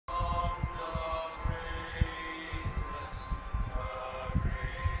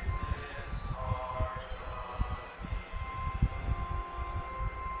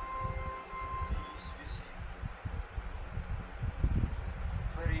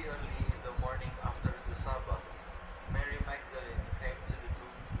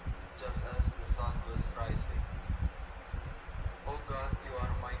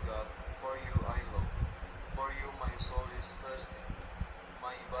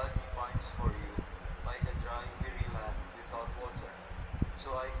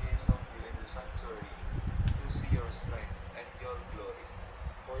So I gaze on you in the sanctuary to see your strength and your glory.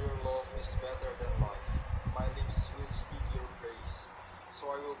 For your love is better than life. My lips will speak your praise. So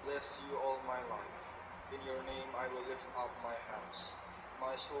I will bless you all my life. In your name I will lift up my hands.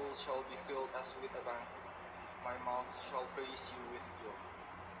 My soul shall be filled as with a banquet. My mouth shall praise you with joy.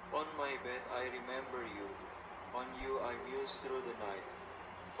 On my bed I remember you. On you I muse through the night.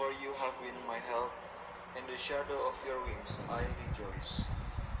 For you have been my help. In the shadow of your wings I rejoice.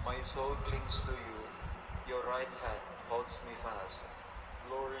 My soul clings to you. Your right hand holds me fast.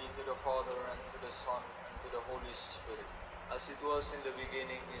 Glory to the Father, and to the Son, and to the Holy Spirit. As it was in the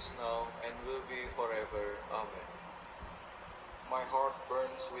beginning, is now, and will be forever. Amen. My heart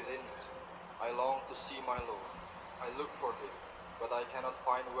burns within me. I long to see my Lord. I look for him, but I cannot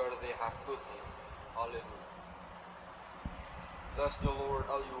find where they have put him. Alleluia. Bless the Lord,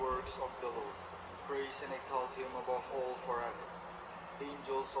 all you works of the Lord. Praise and exalt him above all forever.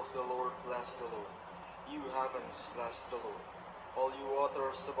 Angels of the Lord, bless the Lord. You heavens, bless the Lord. All you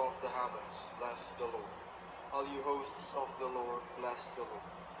waters above the heavens, bless the Lord. All you hosts of the Lord, bless the Lord.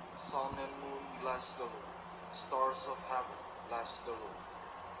 Sun and moon, bless the Lord. Stars of heaven, bless the Lord.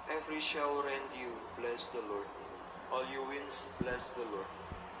 Every shower and dew, bless the Lord. All you winds, bless the Lord.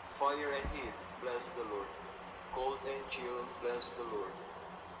 Fire and heat, bless the Lord. Cold and chill, bless the Lord.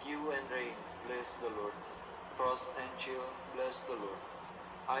 Dew and rain, bless the Lord. Frost and chill, bless the Lord.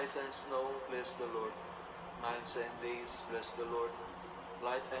 Ice and snow, bless the Lord. Nights and days, bless the Lord.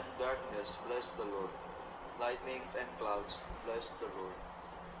 Light and darkness, bless the Lord. Lightnings and clouds, bless the Lord.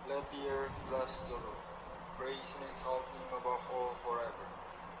 Let the earth bless the Lord. Praise and exalt him above all forever.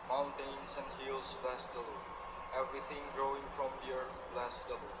 Mountains and hills, bless the Lord. Everything growing from the earth, bless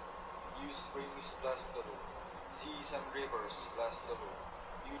the Lord. You springs, bless the Lord. Seas and rivers, bless the Lord.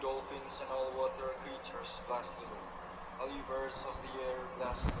 You dolphins and all water creatures, bless the Lord. All you birds of the air,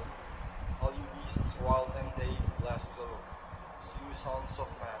 bless the Lord. All you beasts wild and tame, bless the Lord. You sons of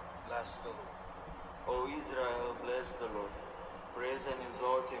man, bless the Lord. O Israel, bless the Lord. Praise and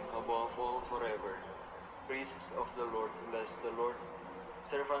exalt him above all forever. Priests of the Lord, bless the Lord.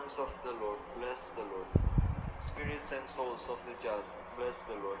 Servants of the Lord, bless the Lord. Spirits and souls of the just, bless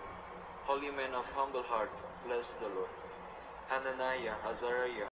the Lord. Holy men of humble heart, bless the Lord. Hananiah, Azariah,